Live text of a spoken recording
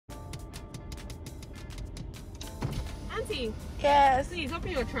Auntie. Yes. Please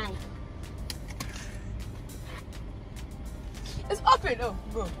open your trunk. It's open. Oh,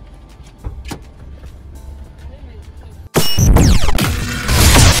 go.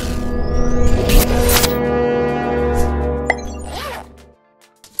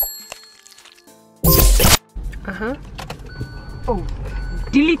 Oh,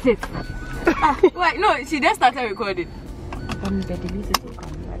 delete it. Wait, no, she just started recording.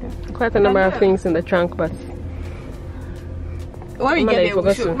 Quite a number of things in the trunk, but when we get there,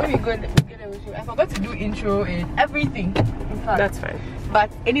 I forgot to do intro and everything. In fact. That's fine.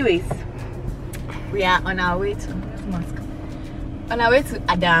 But anyways, we are on our way to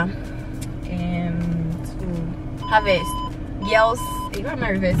Edem to have a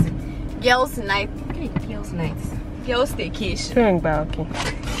girls night. Girls staycation.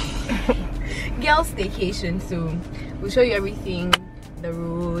 Girls staycation. So we'll show you everything, the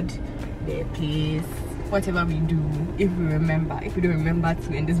road, the place, whatever we do, if we remember. If we don't remember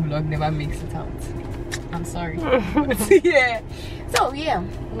to, and this vlog never makes it out, I'm sorry. Yeah. So yeah,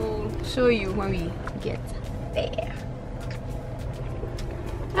 we'll show you when we get there.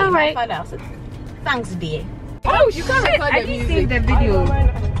 Alright. Thanks, dear. Oh, you can't record the music. Save the video.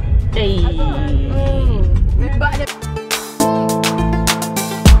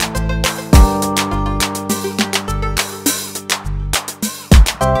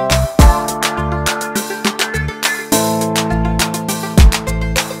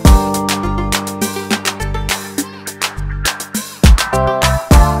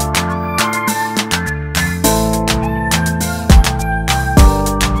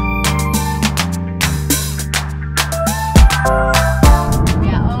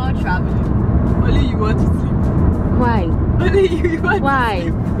 But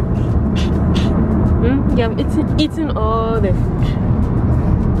why? Yeah, it's eating all the food.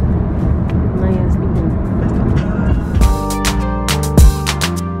 Maya's sleeping.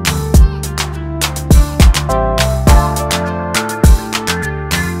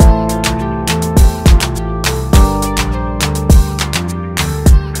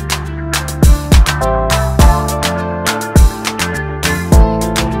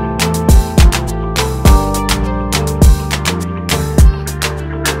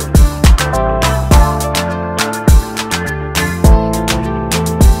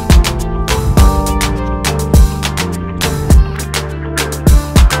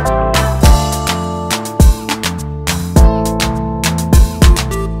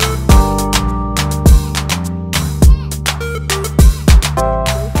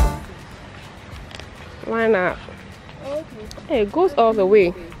 Why not? okay. Hey, it goes all the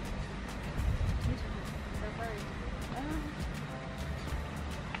way.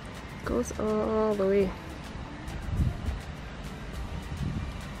 Goes all the way.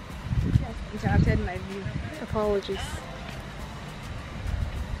 Interrupted my view. Apologies.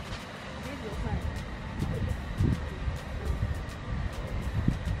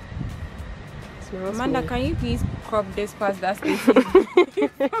 Smells Amanda, good. can you please crop this past that station?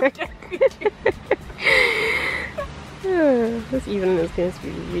 This evening is going to be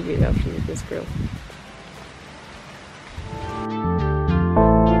really lovely with this girl.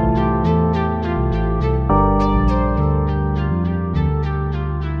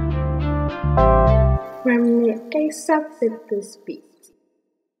 From the ASAP with this beat.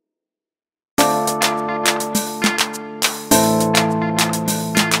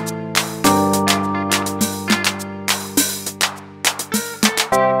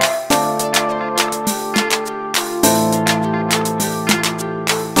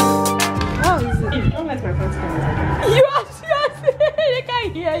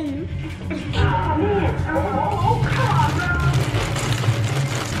 Hear you.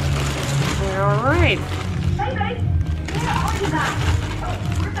 Alright.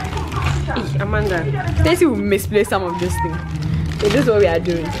 Amanda. Stacy will misplace some of this thing. So this is what we are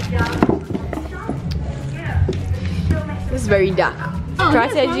doing. This is very dark.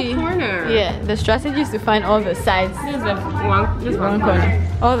 Strategy. Yeah, the strategy is to find all the sides. This one corner.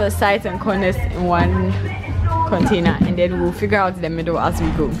 All the sides and corners in one container, and then we'll figure out the middle as we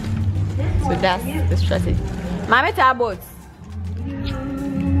go. So that's the strategy. Mama tabots.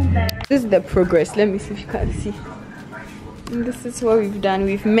 This is the progress. Let me see if you can see. And this is what we've done.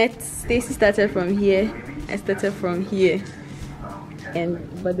 We've met. Stacy started from here. I started from here.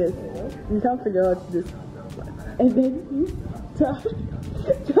 But we can't figure out this. And then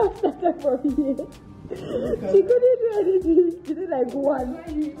started from here. She couldn't do anything. She did like one.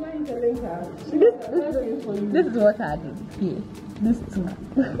 This is what I did here. This two.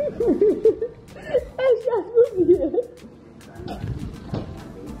 And she has moved here.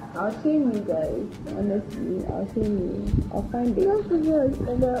 I'll shame you guys. Honestly, I'll shame you. I'll find it. Don't forget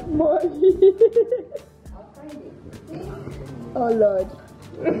about money. I'll find it. Oh Lord.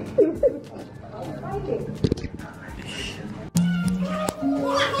 I'll find it.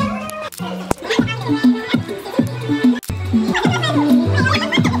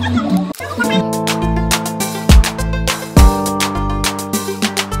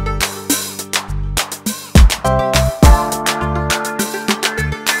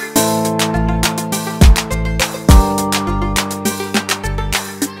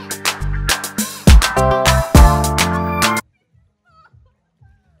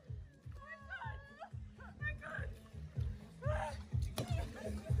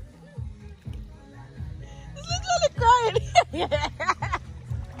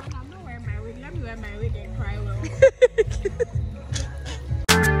 I'm not wearing my wig. Let me wear my wig and cry well.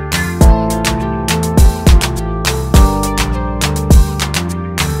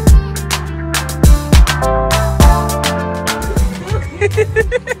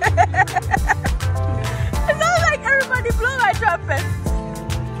 It sounds like everybody blow my trumpet.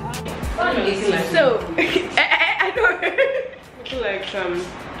 So, I don't. Like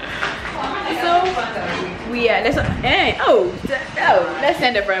So we are. Let's let's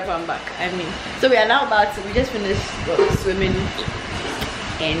send the bride one back. I mean, so we are now about to. We just finished swimming,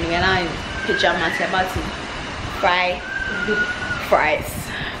 and we are now in pajamas. We're about to fry fries,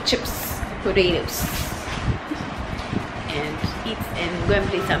 chips, potatoes, and eat and go and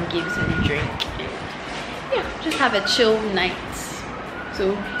play some games and drink. And yeah, just have a chill night.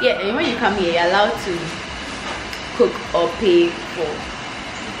 So yeah, and when you come here, you're allowed to cook or pay for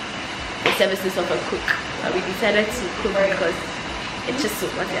the services of a cook. But we decided to cook because it's just so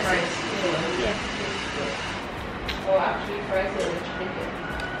what you're saying. Yeah.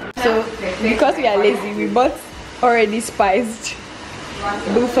 So because we are lazy, we bought already spiced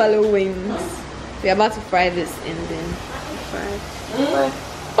buffalo wings. We're about to fry this and then fry.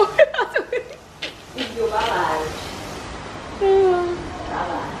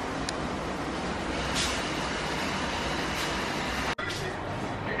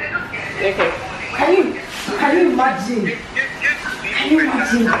 okay. Can you imagine? Can you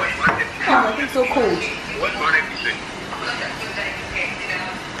imagine? Oh, it's so cold.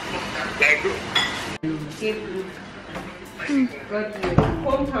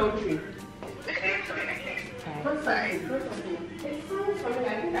 Home country.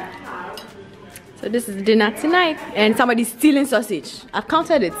 So this is dinner tonight, and somebody's stealing sausage. I've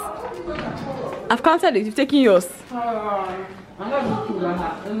counted it. You've taken yours.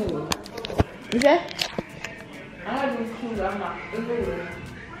 Okay.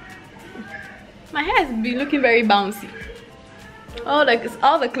 My hair has been looking very bouncy. Oh, like it's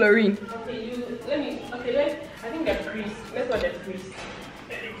all the chlorine. Okay, I think that's grease. Let's go that grease.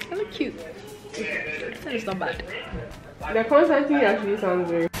 They look cute. That is not bad. The Constantine actually sounds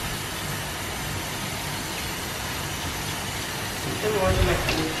very. I'm watching my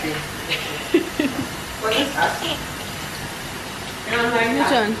chemistry. What is that?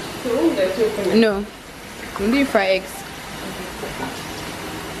 Which one? No. I'm doing fried eggs.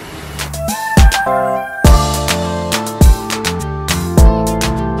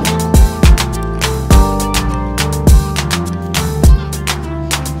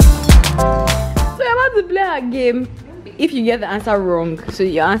 So we're about to play a game. If you get the answer wrong, so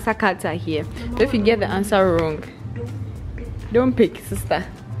your answer cards are here. So if you get the answer wrong, don't pick, sister.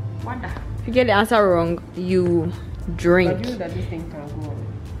 If you get the answer wrong, you drink. But you know that this thing can go on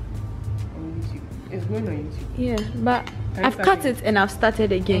YouTube. It's going on YouTube. Yeah, but I've cut it and I've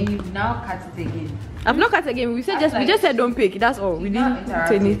started again. And you now cut it again. I've not cut it again. We said we just said don't pick. That's all. We didn't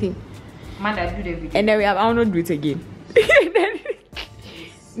say anything. Mother, do the video. And then I'll not do it again.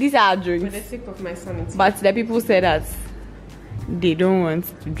 These are our drinks. For the sake of my sanity. But the people said that they don't want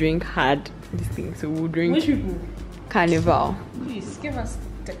to drink hard this thing, so we'll drink. Which people? Carnival. Please give us.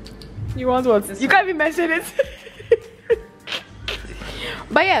 You want what? You can't even mention it.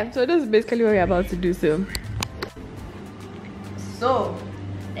 But yeah, so this is basically what we're about to do. So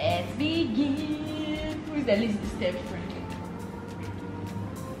let's begin. Who is the least step friend?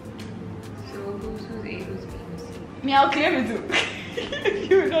 So who's A, who's B, who's C? Me, I'll claim it too.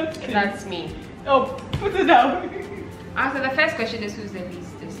 You don't claim. That's me. Oh, put it down. So the first question is who's the least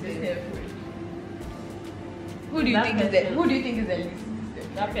step friend? Who do you think is the least step?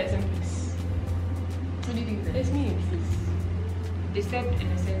 That person, please. Who do you think is the It's me, please. They said in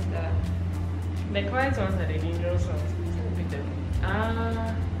the sense that The quiet ones are the dangerous ones. Pick them.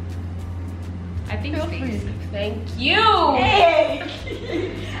 I think Feel Stacy. free. Thank you. Hey!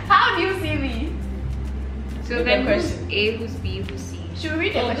 How do you see me? So Good then who's question. A, who's B, who's C? Should we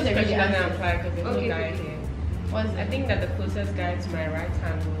read the This question? question doesn't apply because there's no Okay, guy okay. here. What's I think that the closest guy to my right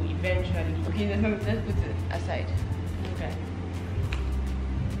hand will eventually. Okay, let's put it aside. Okay.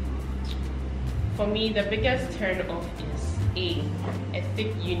 For me, the biggest turn off is A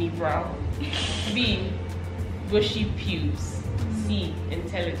thick unibrow, B, bushy pubes, C,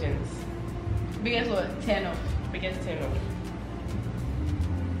 intelligence. Biggest what? 10 off. Biggest turn off.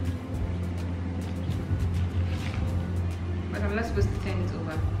 But I'm not supposed to turn it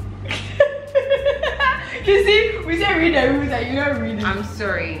over. You see, we say read the rules and you're not reading. I'm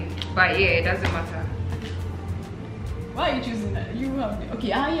sorry, but yeah, it doesn't matter. Why are you choosing that? You have okay,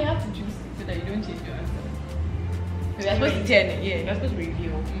 you have to choose so that you don't change your answer. So you're supposed to turn it, yeah. You're supposed to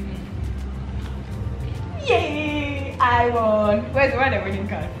review. Yay! I won. Where's the winning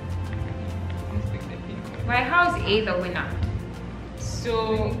card? Why, how's A the winner?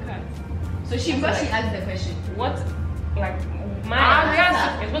 So, So she asked the question. what, like, my Ah,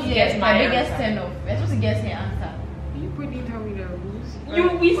 answer? You're supposed to guess my biggest answer. 10 off. You're supposed to guess her answer. You couldn't tell me the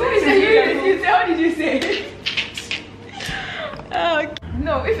rules. We said You say, what did you say?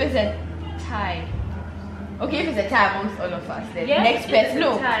 No, if it's a tie. Okay, if it's a tie amongst all of us, then Yes, next if it's person. a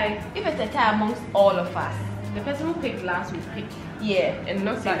No, tie. if it's a tie amongst all of us, The person who picked last will pick yeah. and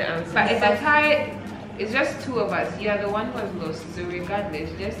not say the answer. But it's a tie. It's just two of us. You are the one who has lost. So regardless,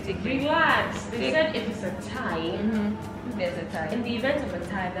 just take it. Relax. They said if it's a tie, If there's a tie. in the event of a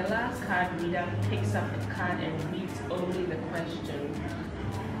tie, the last card reader picks up the card and reads only the question.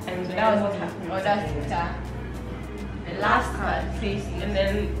 And So then that was what happened. Oh, that's the tie. The last card says And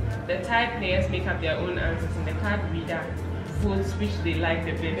then the tie players make up their own answers, and the card reader votes which they like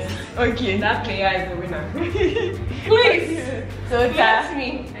the best. okay. That player is the winner. Please, So bless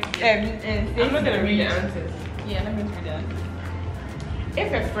me. I'm I'm not gonna read the answers. Yeah, let me read that.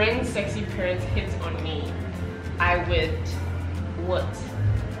 If a friend's sexy parent hits on me, I would what?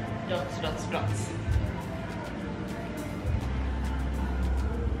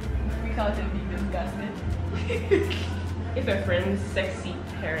 Freak out and be disgusted. If a friend's sexy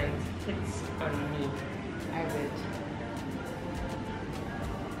parent hits on me, I would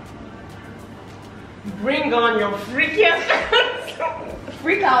bring on your freaky ass.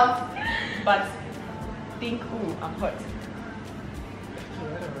 Freak out, but think, ooh, I'm hot.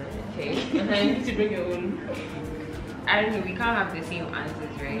 Okay, and then you need to bring your own. I don't know. We can't have the same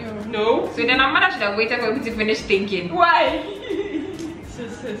answers, right? No. So then Amanda should have waited for me to finish thinking. Why?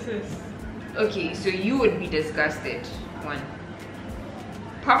 Sis. Okay, so you would be disgusted. One.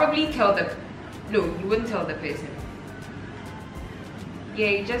 Probably tell the. No, you wouldn't tell the person. Yeah,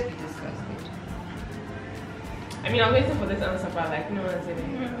 you just be disgusted. I mean, I'm waiting for this answer, but like, no one said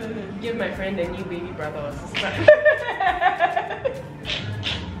it. Give my friend a new baby brother or sister.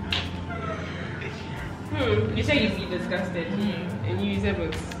 You say you'd be disgusted, and you said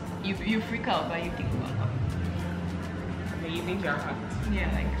books. You freak out, but you think about hot. But you think you're hot. Yeah,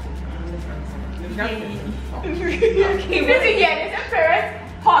 like. Okay, There's a parent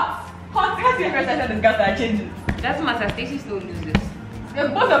hot. Hot. The first I said disgusted, I changed it. Doesn't matter. Stacey still loses. Yeah,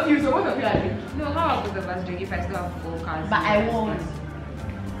 both of you are drinking. No, how about both of us drink if I still have 4 cards? But I won.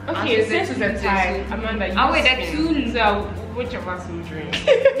 Okay, Answer since the it's a two, tie, so- Amanda, you Oh, wait, there are spin. 2. So which of us will drink?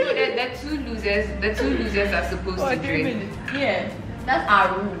 No, the 2 losers. The 2 losers are supposed to 3 drink. minutes. Yeah, that's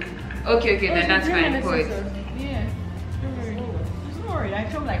our rule. Okay, then that's fine. Point. Yeah. Don't worry, I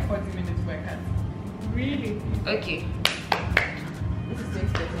come like 40 minutes for a cut. Really? Okay. This is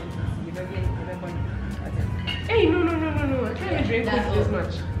 6%. You don't get Hey, no. I can't even drink That's this all.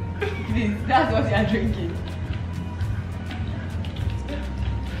 much. Please, that's what you are drinking.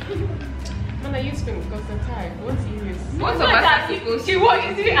 Amanda, you spin because the tie. What's serious? Both of us are supposed She to was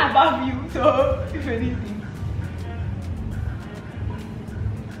drink. sitting above you, so if anything.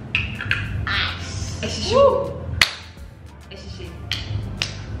 Woo! It's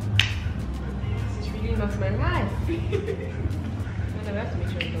really not my life. Amanda, we have to make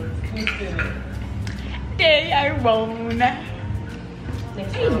sure it goes. They are wrong.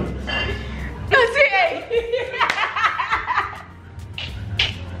 Next round. No, see,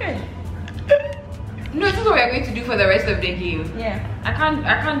 No, this is what we are going to do for the rest of the game. yeah. I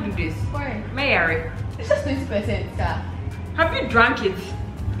can't do this. Why? Mayari, It's just 20%, sir. have you drunk it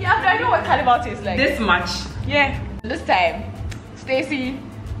Yeah, I know what carnival tastes like. this much? Yeah. This time, Stacy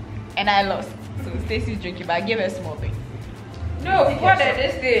and I lost. So Stacy's drinking, but I gave her a small thing. No, Take what a shot.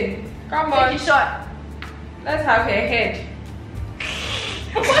 this thing? Come Take on, a shot. let's have her head.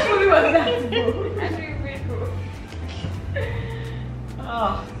 What movie was that, bro? Actually, wait, bro.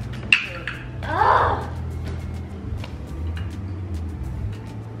 Oh. Ah.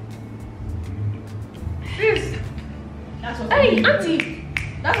 Sis, That's what Hey, auntie.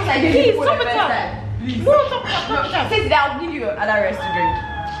 I gave Please, you for the top it first up. time. Please. No, top it up. Sit down, I'll give you another rest to drink.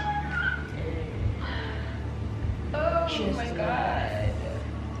 Oh Cheers my to god.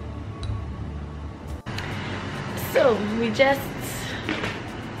 So we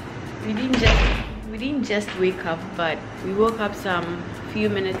didn't just wake up, but we woke up some few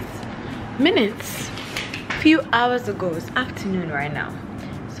hours ago. It's afternoon right now.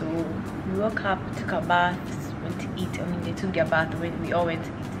 So we woke up, took our baths, went to eat. I mean, they took their bath, we all went to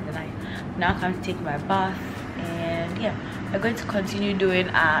eat in the night. Now come to take my bath, and yeah, we're going to continue doing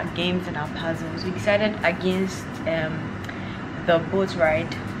our games and our puzzles. We decided against the boat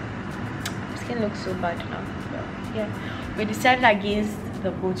ride. My skin looks so bad now. But yeah, we decided against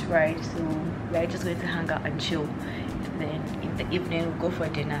the boat ride, so we're just going to hang out and chill. Then in the evening we'll go for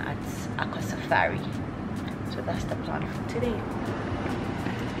dinner at Aqua Safari. So that's the plan for today.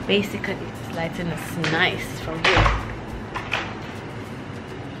 Basically, this lighting is nice from here.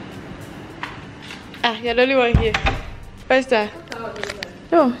 Ah, you're the only one here. Where's that?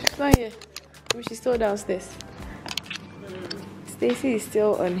 No, she's not here. She's still downstairs. Stacy is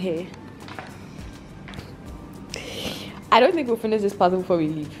still on here. I don't think we'll finish this puzzle before we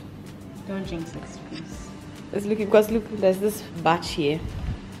leave. Don't jinx it, please. Let's look, because look, there's this batch here.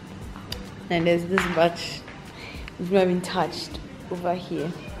 And there's this batch we've not even touched over here.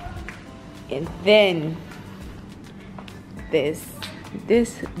 And then there's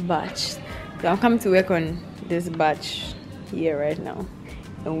this batch. So I'm coming to work on this batch here right now.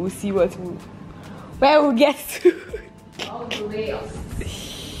 And we'll see where we'll get to. All the way up.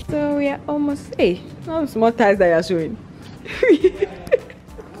 So we are almost, hey, all the small ties that you're showing.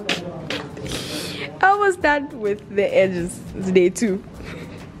 Almost done with the edges. It's day 2.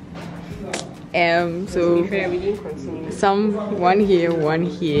 So one here, and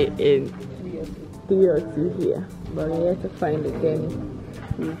 3 or 2 here. But we have to find it, then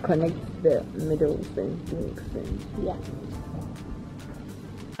we connect the middle things and yeah.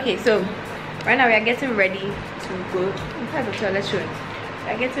 Okay, so right now we are getting ready to go. In fact, the toilet showing. We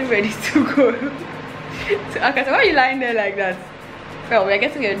are getting ready to go to Aqua. Why are you lying there like that? Well, we are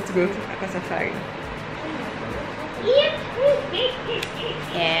getting ready to go to Aqua Safari.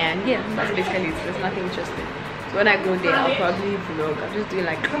 And yeah, that's basically it. There's nothing interesting. So when I go there, I'll probably vlog. I'll just do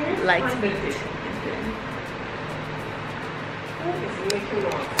like light edit.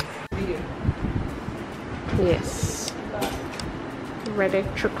 Yes. Ready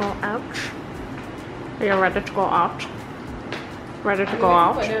to go out? Are you ready to go out? Ready to go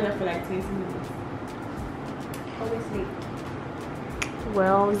out?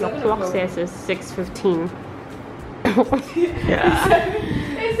 Well, your clock says it's 6:15. It's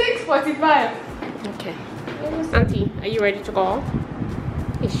 6:45. Okay. Auntie, are you ready to go?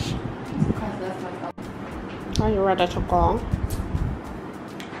 Ish. Are you ready to go?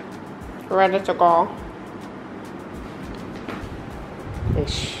 Ready to go?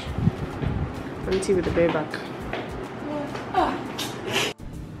 Ish. Auntie with the baby back.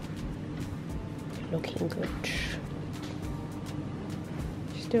 Looking good.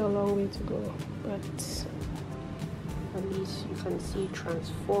 Still a long way to go, but at least you can see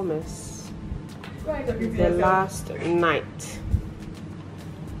Transformers the last night.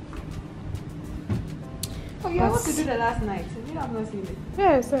 Oh, you want to do the last night? You have not seen it.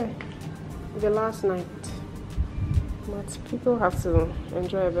 Yeah, sir. The last night. But people have to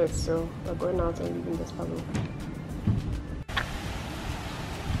enjoy a bit, so we're going out and leaving this puzzle.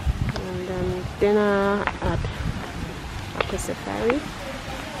 And then dinner at Aqua Safari.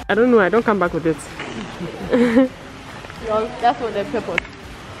 I don't know, I don't come back with it. Well, that's what the purpose.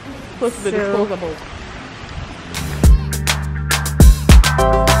 Supposed to be disposable.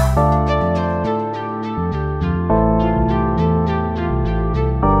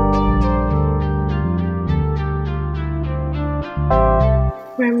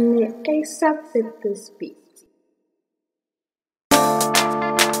 Accepted this beat.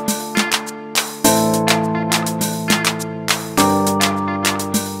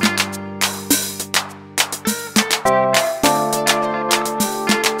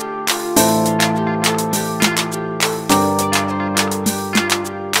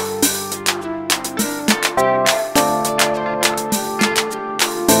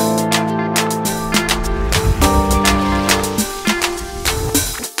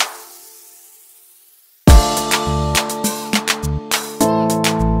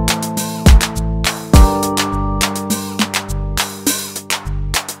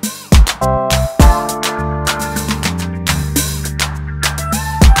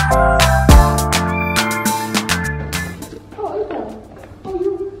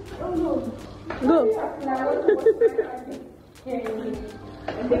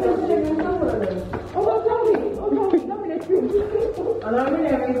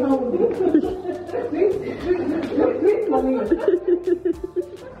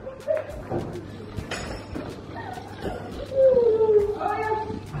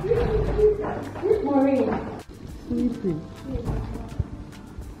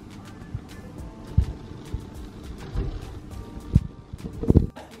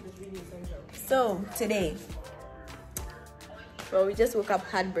 So today, well, we just woke up,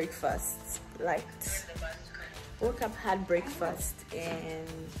 had breakfast, had breakfast, and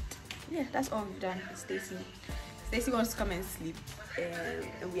yeah, that's all we've done. Stacy wants to come and sleep,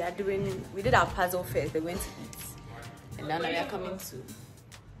 and we did our puzzle first. They went to eat, and now we are coming to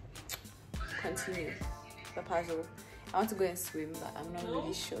continue the puzzle. I want to go and swim, but I'm not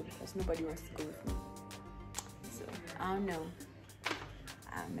really sure because nobody wants to go with me. So I don't know.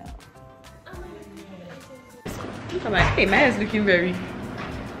 Come on, hey, my hair is looking very.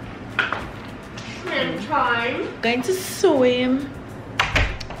 Swim time. Going to swim.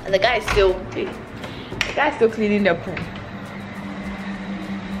 And the guy is still cleaning the pool.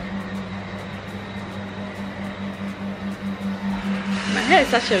 My hair is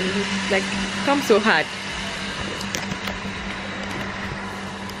such a like comes so hard.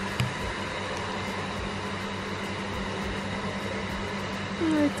 I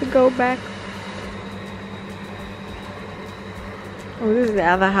have to go back. Oh, this is the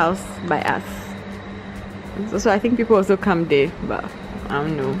other house by us. So I think people also come there, but I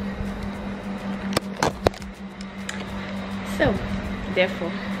don't know. So,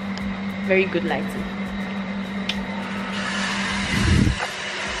 therefore, very good lighting.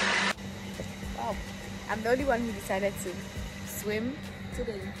 Wow, I'm the only one who decided to swim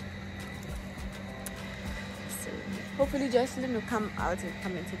today. So, hopefully Jocelyn will come out and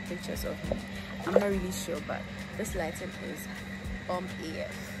come and take pictures of me. I'm not really sure, but this lighting is AF.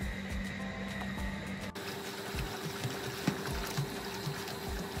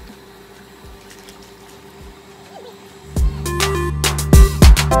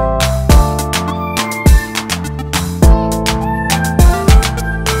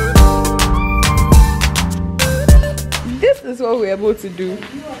 This is what we're able to do.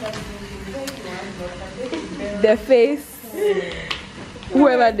 The face,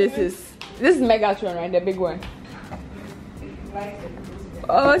 whoever this is Megatron, right? The big one.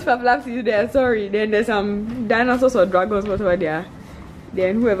 Oh, if I've laughed you there, sorry. Then there's some dinosaurs or dragons, whatever they are.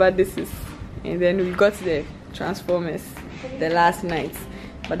 Then whoever this is. And then we got the Transformers the last night.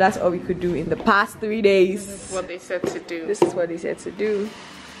 But that's all we could do in the past 3 days. This is what they said to do. This is what they said to do.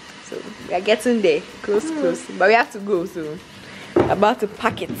 So we are getting there. Close. But we have to go soon. About to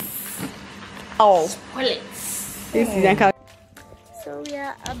pack it. All. So we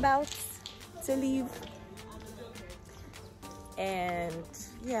are about to leave. And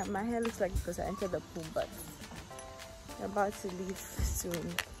yeah, my hair looks like because I entered the pool, but we're about to leave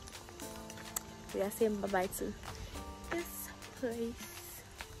soon. We are saying bye-bye to this place.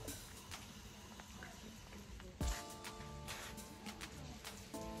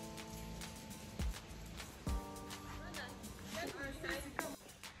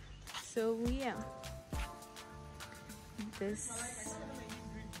 So yeah,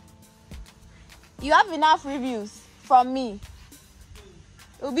 you have enough reviews from me.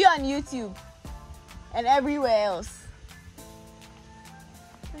 It will be on YouTube and everywhere else.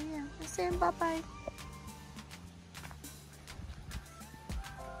 So yeah, we're saying bye-bye.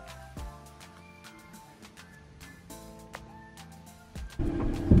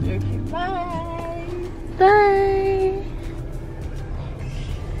 Okay, bye. Bye.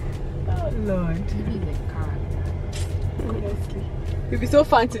 Oh Lord. Honestly. It'll be so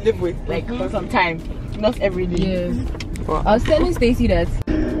fun to live with, like for some time. Not every day. Yes. I was telling Stacy that.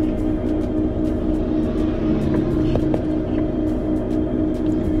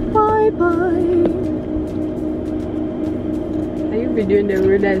 Bye-bye. Are you videoing the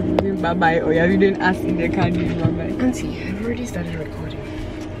road that's doing bye-bye, or are you doing us in the car doing bye-bye? Auntie, I've already started recording.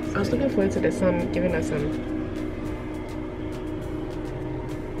 I was looking forward to the sun giving us some.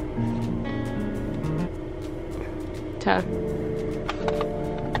 Tough.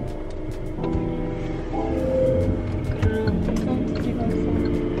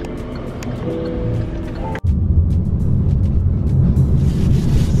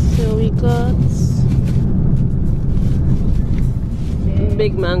 So we got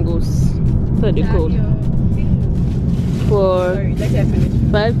big mangoes. What are they called? For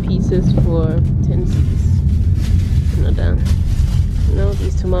 5 pieces for 10 cedis. Not done. Now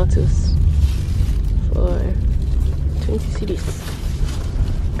these tomatoes for 20 cedis.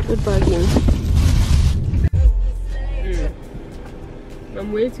 Good bargain.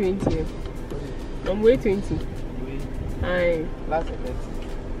 I'm way 20. I'm way 20. Aye. Last year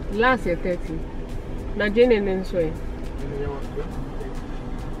 30. Last year 30. Now Jane and then so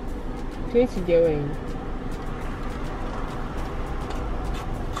 20 get away.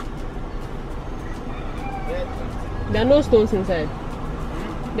 There are no stones inside.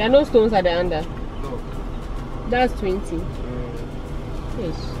 There are no stones at the under. No. That's 20.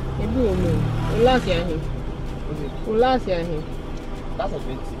 Yes. Maybe we'll move. Last year here. Last year here. That's a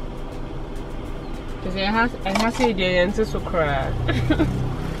 20. Because I have to do it so cry.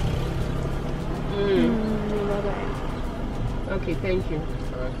 Okay, thank you.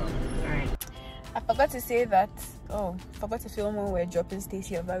 Alright. I forgot to say that. Oh, forgot to film when we're dropping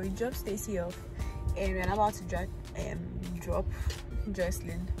Stacy off. But we dropped Stacy off, and we're about to drop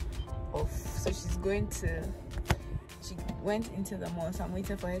Jocelyn off. So she's going to. She went into the mall, so I'm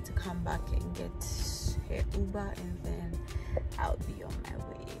waiting for her to come back and get her Uber, and then I'll be on my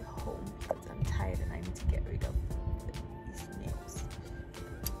way home because I'm tired and I need to get rid of these nails.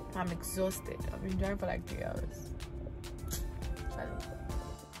 I'm exhausted. I've been driving for like 3 hours.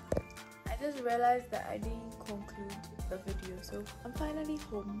 I just realized that I didn't conclude the video, so I'm finally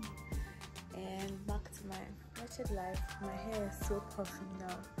home and back to my wretched life. My hair is so puffy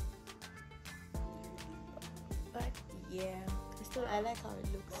now, but yeah, I like how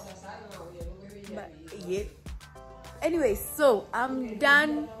it looks. But yeah. Anyway, so I'm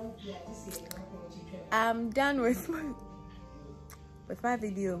done with my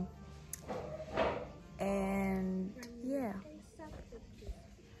video, and yeah,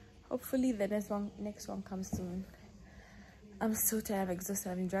 hopefully the next one comes soon. I'm so tired, I'm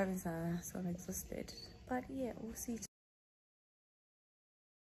exhausted. I've been driving so I'm exhausted, but yeah, we'll see.